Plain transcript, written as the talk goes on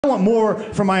I want more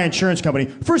from my insurance company.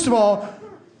 First of all,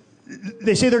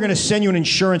 they say they're going to send you an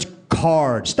insurance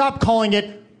card. Stop calling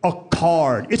it a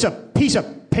card. It's a piece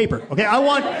of paper, okay? I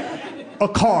want a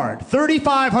card.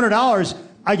 $3,500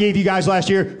 I gave you guys last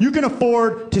year. You can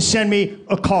afford to send me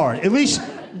a card. At least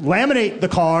laminate the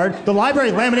card. The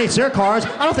library laminates their cards.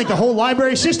 I don't think the whole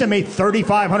library system made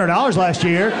 $3,500 last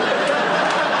year.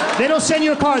 They don't send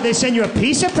you a card. They send you a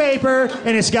piece of paper,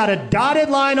 and it's got a dotted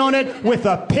line on it with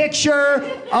a picture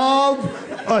of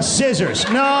scissors.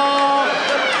 No,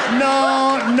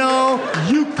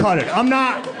 you cut it. I'm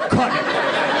not cutting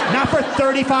it. Not for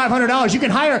 $3,500. You can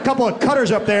hire a couple of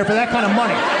cutters up there for that kind of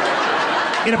money.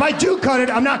 And if I do cut it,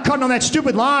 I'm not cutting on that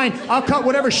stupid line. I'll cut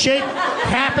whatever shape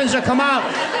happens to come out.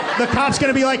 The cop's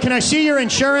gonna be like, can I see your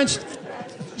insurance?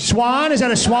 Swan? Is that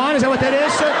a swan? Is that what that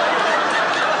is, sir?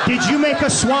 Did you make a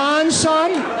swan,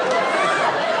 son?